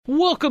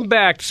Welcome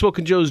back to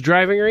Smokin' Joe's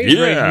Driving Range,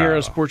 right here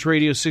on Sports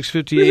Radio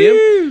 650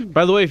 AM.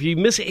 By the way, if you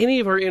miss any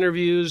of our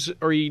interviews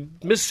or you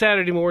miss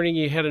Saturday morning,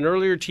 you had an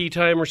earlier tea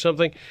time or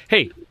something,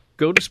 hey,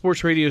 go to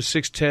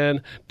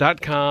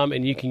sportsradio610.com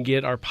and you can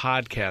get our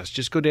podcast.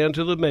 Just go down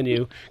to the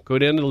menu, go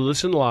down to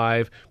Listen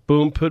Live,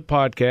 boom, put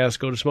podcast,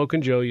 go to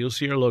Smokin' Joe, you'll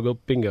see our logo,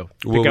 bingo.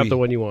 Pick out the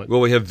one you want. Will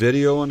we have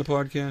video on the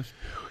podcast?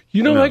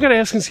 You know, I got to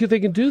ask and see if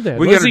they can do that.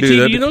 We got to do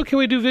that. You know, can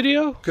we do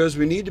video? Because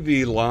we need to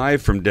be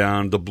live from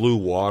down the Blue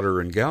Water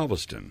in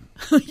Galveston.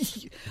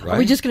 Right? Are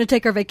we just going to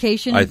take our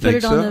vacation and put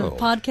it on the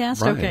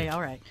podcast? Right. Okay,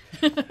 all right.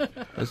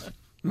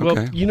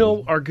 Well, you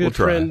know our good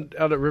friend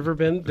out at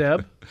Riverbend,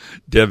 Deb?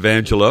 Deb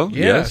Angelo,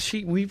 yeah, yes.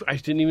 I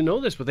didn't even know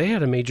this, but they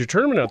had a major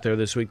tournament out there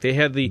this week. They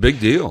had the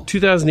Big deal.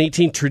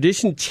 2018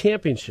 Tradition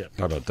Championship.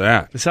 How about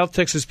that? The South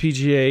Texas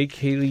PGA,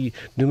 Kaylee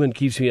Newman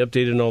keeps me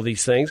updated on all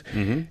these things.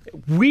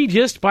 Mm-hmm. We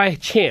just by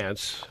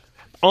chance,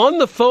 on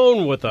the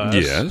phone with us,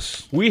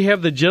 yes, we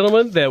have the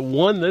gentleman that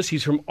won this.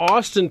 He's from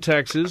Austin,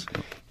 Texas.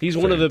 He's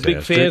one of the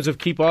big fans of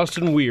Keep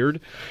Austin Weird.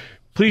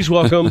 Please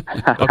welcome,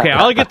 okay,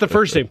 I'll get the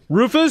first name,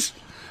 Rufus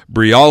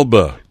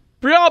Brialba.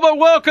 Brialba,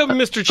 welcome,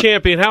 Mr.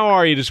 Champion. How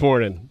are you this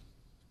morning?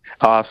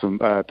 Awesome.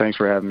 Thanks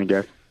for having me,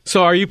 guys.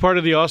 So are you part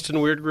of the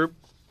Austin Weird group?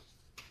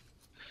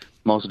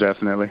 Most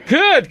definitely.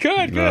 Good.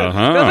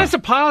 Uh-huh. No, that's a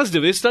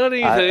positive. It's not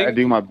anything. I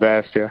do my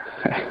best, yeah.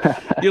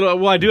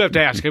 Well, I do have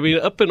to ask. I mean,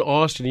 up in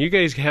Austin, you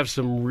guys have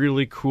some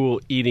really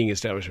cool eating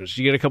establishments.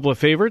 You get a couple of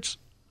favorites?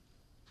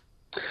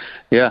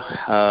 Yeah.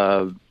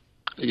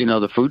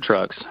 The food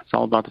trucks. It's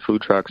all about the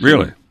food trucks.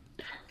 Really?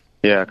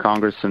 Yeah,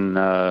 Congress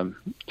and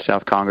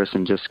South Congress,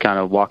 and just kind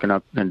of walking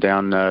up and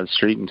down the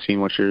street and seeing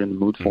what you're in the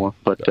mood for.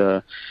 But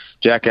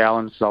Jack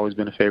Allen's has always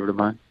been a favorite of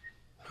mine.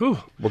 Whew.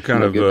 What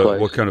kind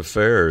of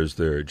fare is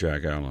there at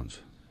Jack Allen's?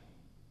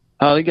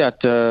 They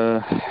got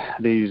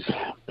these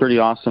pretty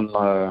awesome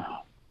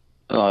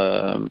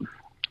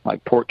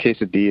like pork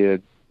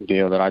quesadilla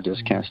deal that I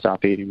just can't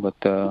stop eating. But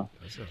I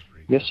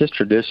guess just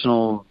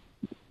traditional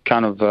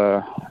kind of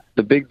the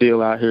big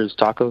deal out here is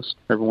tacos.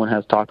 Everyone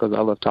has tacos. I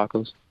love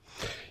tacos.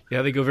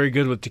 Yeah, they go very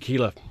good with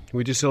tequila.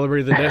 We just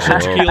celebrated the National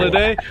Tequila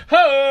Day.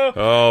 Ho!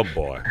 Oh,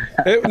 boy.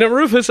 Now,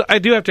 Rufus, I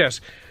do have to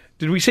ask,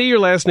 did we say your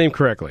last name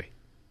correctly?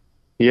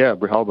 Yeah,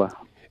 Brijalba.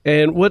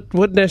 And what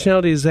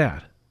nationality is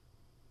that?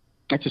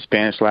 It's a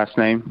Spanish last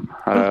name.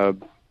 I've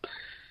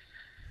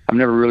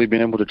never really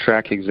been able to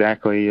track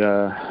exactly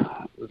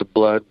the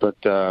blood, but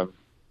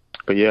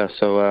yeah,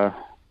 so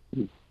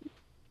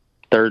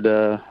third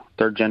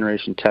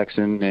generation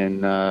Texan,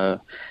 and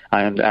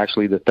I am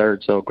actually the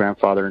third, so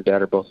grandfather and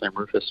dad are both named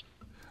Rufus.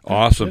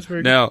 Awesome.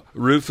 Now,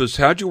 Rufus,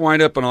 how'd you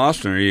wind up in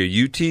Austin? Are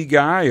you a UT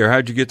guy, or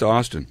how'd you get to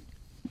Austin?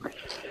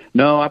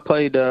 No, I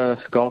played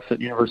golf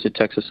at University of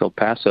Texas, El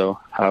Paso,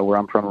 where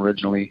I'm from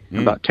originally.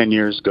 About 10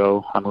 years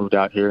ago, I moved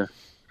out here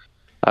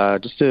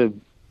just to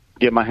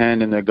get my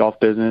hand in the golf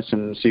business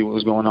and see what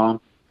was going on.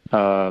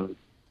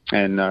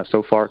 And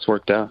so far, it's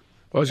worked out.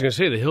 I was going to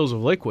say the Hills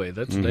of Lakeway.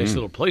 That's a nice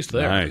little place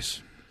there.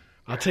 Nice.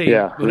 I'll tell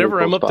you, whenever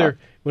I'm up there,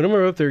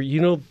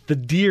 the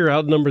deer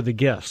outnumber the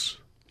guests.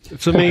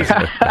 It's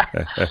amazing.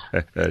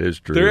 That is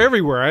true. They're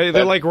everywhere.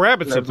 They're like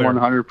rabbits up there.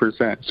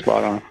 100%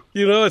 spot on.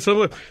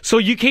 So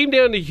you came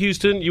down to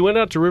Houston. You went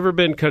out to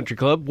Riverbend Country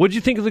Club. What did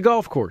you think of the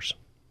golf course?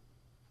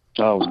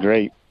 Oh, it was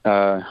great.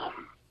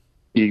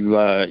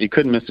 You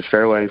couldn't miss the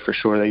fairway for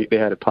sure. They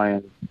had it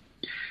playing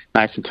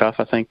nice and tough.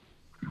 I think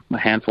a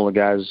handful of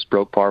guys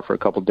broke par for a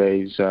couple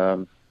days,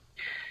 but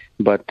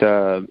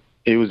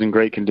it was in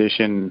great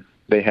condition.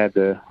 They had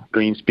the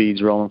green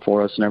speeds rolling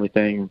for us and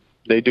everything.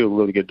 They do a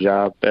really good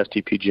job.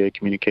 STPGA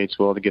communicates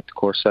well to get the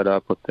course set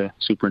up with the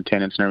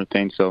superintendents and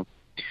everything. So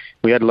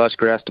we had lush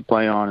grass to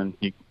play on, and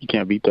you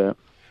can't beat that.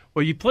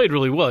 Well, you played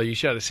really well. You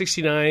shot a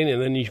 69,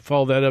 and then you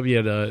followed that up. You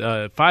had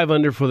a 5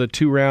 under for the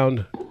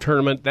 2-round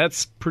tournament.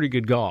 That's pretty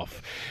good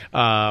golf.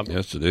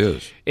 Yes, it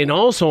is. And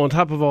also, on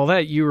top of all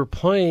that, you were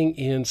playing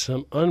in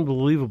some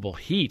unbelievable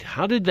heat.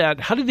 How did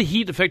the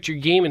heat affect your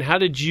game, and how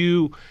did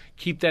you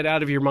keep that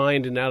out of your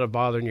mind and out of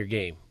bothering your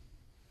game?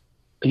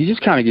 You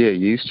just kind of get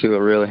used to it,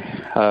 really.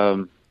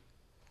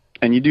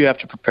 And you do have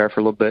to prepare for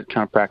a little bit,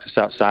 kind of practice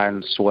outside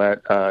and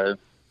sweat,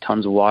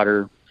 tons of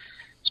water,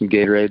 some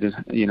Gatorade,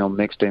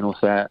 mixed in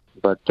with that.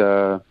 But,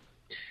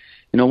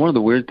 one of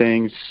the weird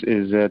things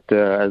is that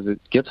as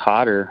it gets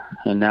hotter,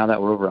 and now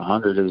that we're over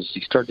 100, is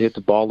you start to hit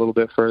the ball a little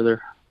bit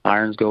further.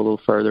 Irons go a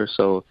little further.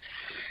 So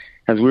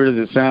as weird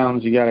as it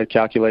sounds, you got to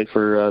calculate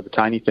for the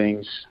tiny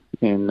things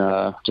and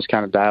just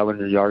kind of dial in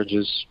your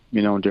yardages,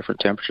 in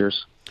different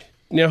temperatures.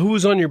 Now, who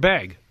was on your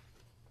bag?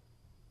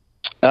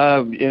 In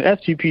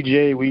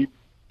STPGA,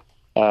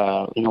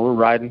 we're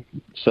riding,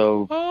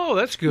 so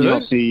that's good. You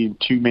don't see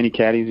too many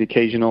caddies.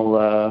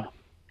 Occasional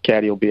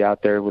caddy will be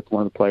out there with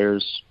one of the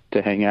players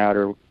to hang out,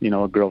 or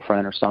a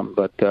girlfriend or something.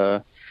 But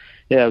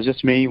it was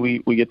just me.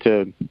 We get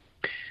to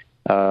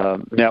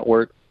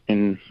network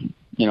and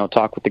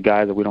talk with the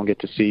guys that we don't get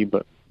to see,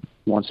 but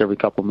once every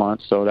couple of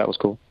months. So that was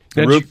cool.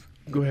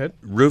 Go ahead,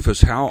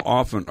 Rufus. How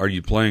often are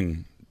you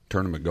playing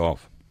tournament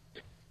golf?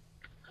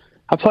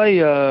 I play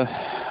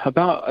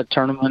About a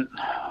tournament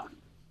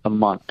a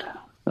month,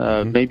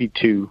 maybe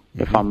 2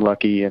 if I'm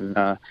lucky, and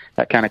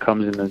that kind of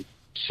comes in the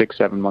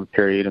 6-7 month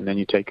period, and then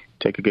you take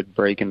a good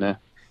break in the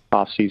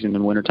off season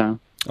and wintertime.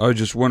 I was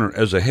just wondering,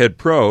 as a head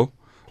pro,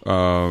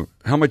 how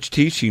much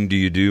teaching do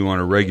you do on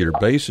a regular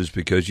basis,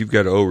 because you've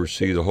got to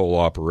oversee the whole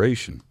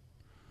operation?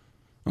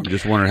 I'm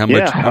just wondering how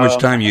much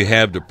time you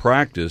have to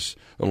practice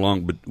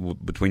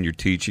between your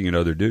teaching and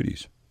other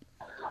duties.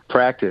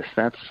 Practice.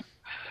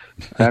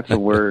 That's a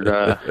word.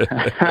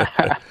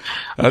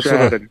 That's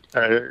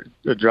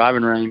a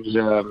driving range.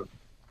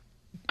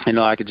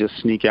 I could just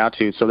sneak out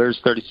to. So there's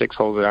 36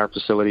 holes at our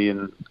facility,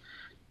 and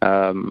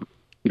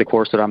the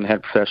course that I'm the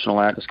head professional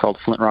at is called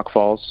Flint Rock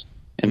Falls.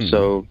 And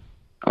so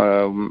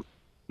the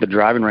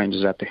driving range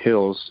is at the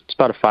hills. It's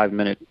about a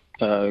 5-minute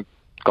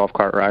golf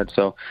cart ride.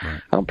 So I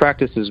don't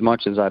practice as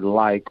much as I'd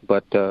like,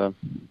 but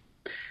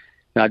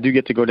I do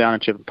get to go down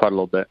and chip and putt a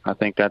little bit. I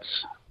think that's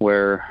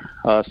where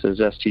us as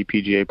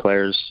STPGA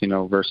players,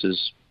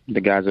 versus the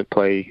guys that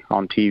play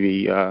on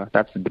TV,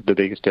 that's the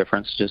biggest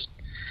difference. Just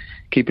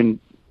chipping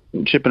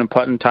and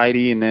putting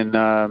tidy, and then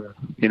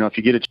if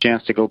you get a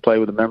chance to go play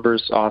with the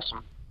members,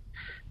 awesome.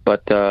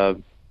 But I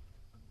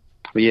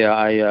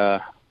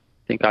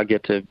think I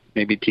get to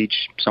maybe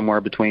teach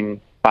somewhere between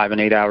 5 and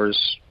 8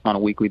 hours on a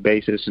weekly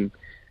basis, and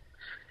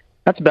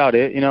that's about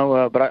it.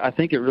 But I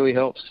think it really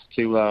helps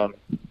to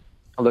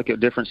look at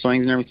different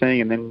swings and everything,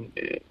 and then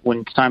when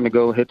it's time to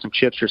go hit some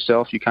chips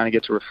yourself, you kind of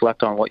get to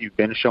reflect on what you've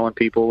been showing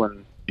people,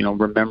 and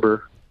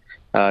remember,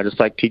 just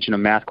like teaching a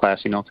math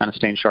class, kind of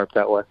staying sharp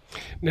that way.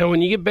 Now,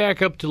 when you get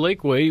back up to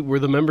Lakeway, were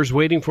the members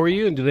waiting for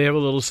you, and do they have a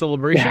little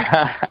celebration?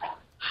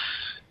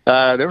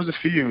 There was a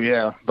few,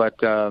 yeah, but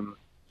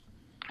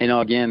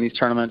again, these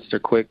tournaments, they're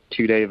quick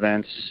 2-day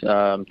events.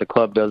 The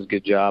club does a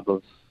good job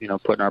of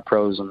putting our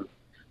pros on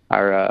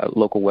our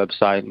local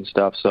website and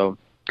stuff. So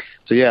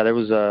yeah, there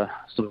was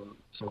some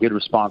good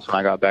response when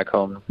I got back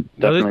home.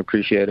 Definitely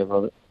appreciative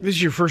of it. This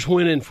is your first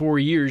win in 4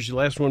 years. Your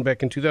last one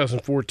back in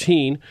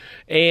 2014.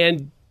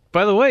 And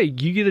by the way,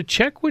 you get a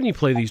check when you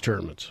play these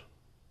tournaments.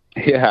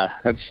 Yeah,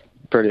 that's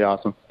pretty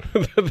awesome.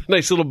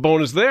 Nice little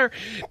bonus there.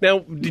 Now,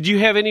 did you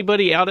have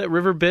anybody out at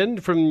River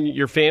Bend from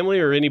your family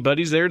or any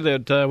buddies there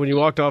that when you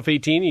walked off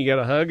 18, you got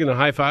a hug and a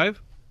high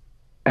five?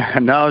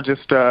 No,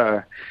 just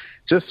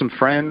some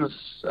friends,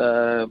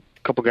 a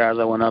couple guys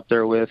I went up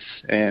there with,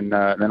 and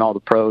then all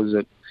the pros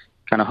that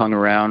kind of hung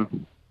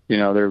around.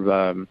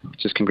 They're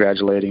just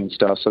congratulating and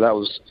stuff. So that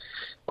was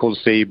cool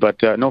to see.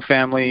 But no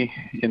family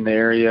in the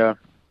area.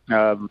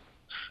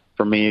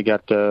 For me, I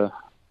got a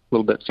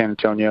little bit San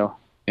Antonio,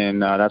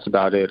 and that's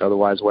about it.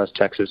 Otherwise, West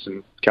Texas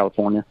and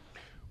California.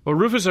 Well,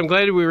 Rufus, I'm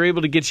glad we were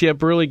able to get you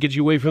up early, get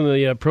you away from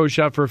the pro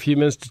shop for a few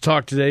minutes to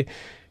talk today.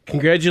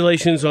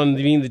 Congratulations on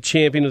being the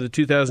champion of the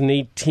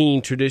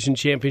 2018 Tradition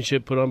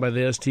Championship put on by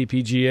the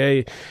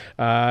STPGA.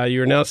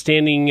 You're an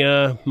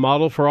outstanding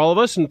model for all of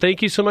us, and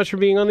thank you so much for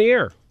being on the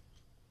air.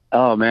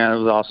 Oh, man, it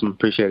was awesome.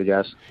 Appreciate it,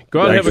 guys.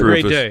 Go out and have a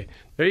great day.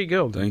 There you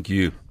go. Thank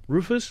you.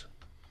 Rufus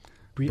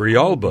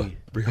Brialba.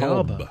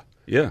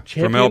 Yeah,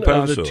 champion from El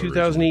Paso. Of the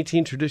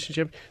 2018 Tradition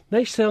Championship.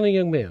 Nice-sounding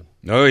young man.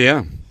 Oh,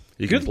 yeah.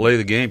 He can play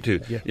the game,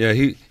 too. Yeah,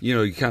 he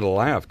kind of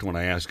laughed when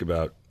I asked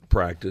about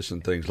practice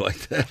and things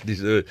like that. He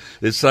said,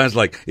 it sounds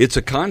like it's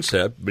a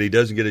concept, but he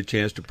doesn't get a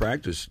chance to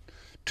practice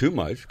too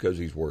much because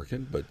he's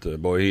working.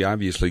 But, boy, he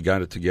obviously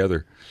got it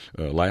together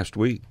last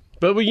week.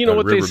 But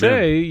what they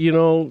say,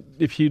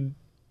 if you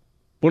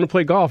want to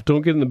play golf,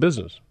 don't get in the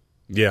business.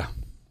 Yeah,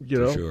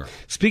 for sure.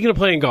 Speaking of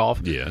playing golf.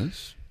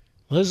 Yes.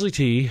 Leslie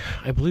T.,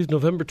 I believe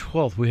November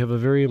 12th, we have a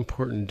very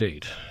important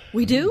date.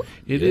 We do?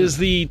 It is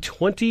the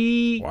 7th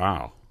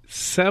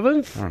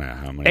I don't know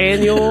how many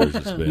annual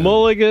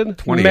Mulligan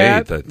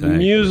Matt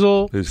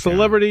Musial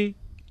Celebrity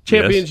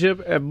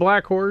Championship at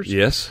Black Horse.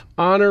 Yes.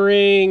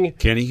 Honoring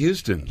Kenny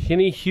Houston.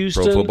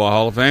 Pro Football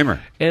Hall of Famer.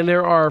 And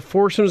there are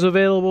foursomes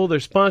available.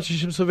 There's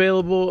sponsorships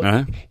available.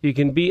 Uh-huh. You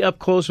can be up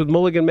close with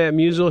Mulligan Matt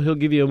Musial. He'll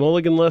give you a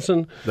Mulligan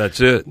lesson.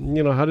 That's it.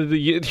 How to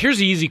do. Here's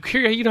the easy.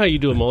 You know how you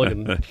do a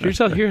Mulligan. Here's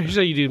how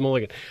you do a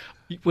Mulligan.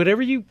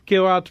 Whenever you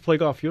go out to play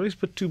golf, you always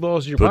put 2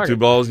 balls in your pocket. Put 2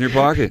 balls in your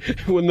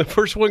pocket. When the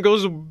first one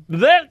goes you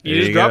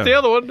just drop the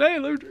other one. Hey,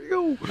 there you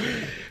go.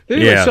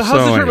 Anyway, so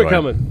how's the tournament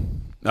coming?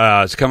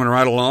 It's coming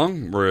right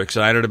along. We're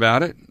excited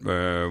about it.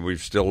 We're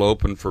still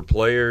open for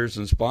players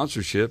and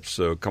sponsorships,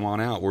 so come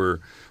on out.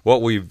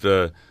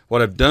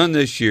 What I've done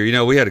this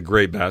year, we had a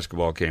great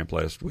basketball camp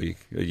last week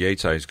at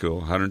Yates High School,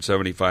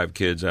 175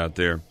 kids out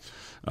there.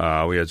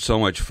 We had so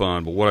much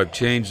fun. But what I've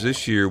changed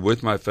this year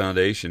with my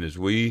foundation is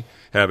we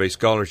have a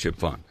scholarship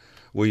fund.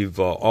 We've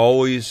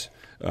always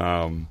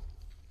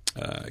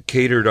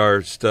catered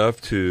our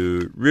stuff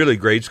to really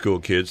grade school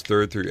kids,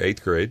 3rd through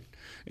 8th grade.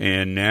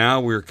 And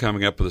now we're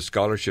coming up with a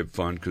scholarship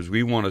fund because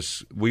we want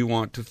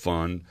to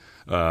fund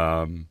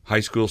high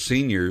school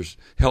seniors,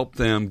 help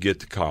them get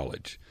to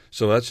college.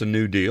 So that's a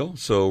new deal.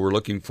 So we're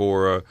looking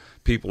for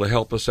people to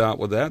help us out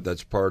with that.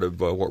 That's part of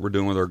what we're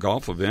doing with our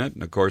golf event.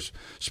 And, of course,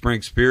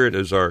 Spring Spirit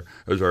is our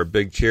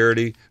big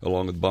charity,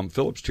 along with Bum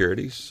Phillips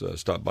Charities.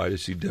 Stopped by to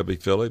see Debbie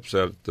Phillips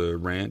out at the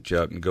ranch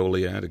out in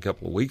Goliad a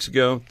couple of weeks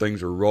ago.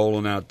 Things are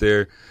rolling out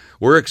there.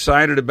 We're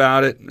excited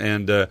about it.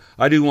 And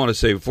I do want to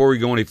say, before we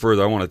go any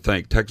further, I want to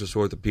thank Texas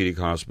Orthopedic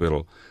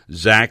Hospital,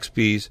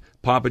 Zaxby's,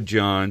 Papa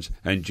John's,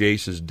 and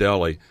Jason's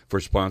Deli for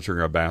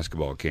sponsoring our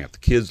basketball camp. The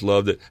kids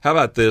loved it. How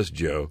about this,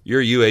 Joe?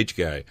 You're a UH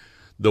guy.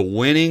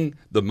 The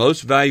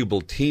most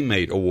valuable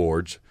teammate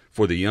awards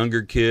for the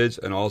younger kids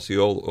and also the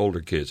older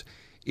kids.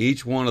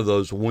 Each one of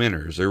those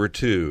winners, there were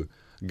 2,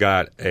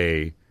 got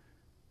a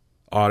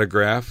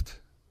autographed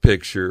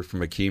picture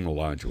from Akeem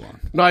Olajuwon.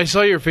 No, I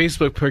saw your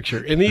Facebook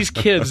picture, and these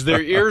kids, their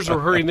ears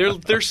were hurting.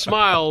 Their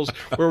smiles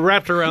were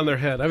wrapped around their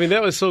head. I mean,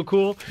 that was so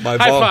cool. High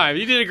five.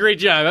 You did a great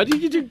job.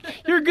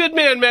 You're a good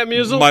man, Matt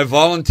Musial. My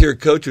volunteer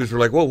coaches were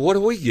like, well, what do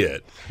we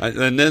get?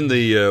 And then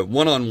the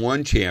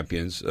one-on-one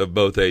champions of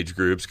both age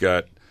groups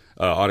got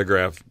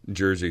autographed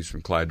jerseys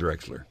from Clyde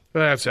Drexler.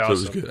 That's awesome.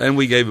 So it was good. And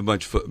we gave a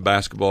bunch of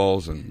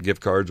basketballs and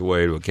gift cards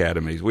away to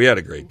academies. We had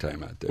a great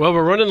time out there. Well,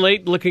 we're running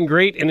late, looking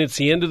great, and it's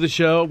the end of the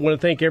show. I want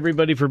to thank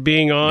everybody for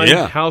being on.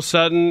 Yeah. Hal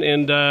Sutton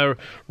and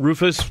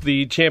Rufus,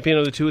 the champion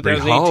of the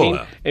 2018.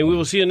 And we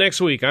will see you next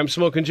week. I'm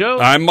Smoking Joe.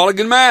 I'm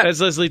Mulligan Matt.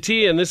 That's Leslie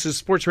T., and this is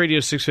Sports Radio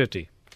 650.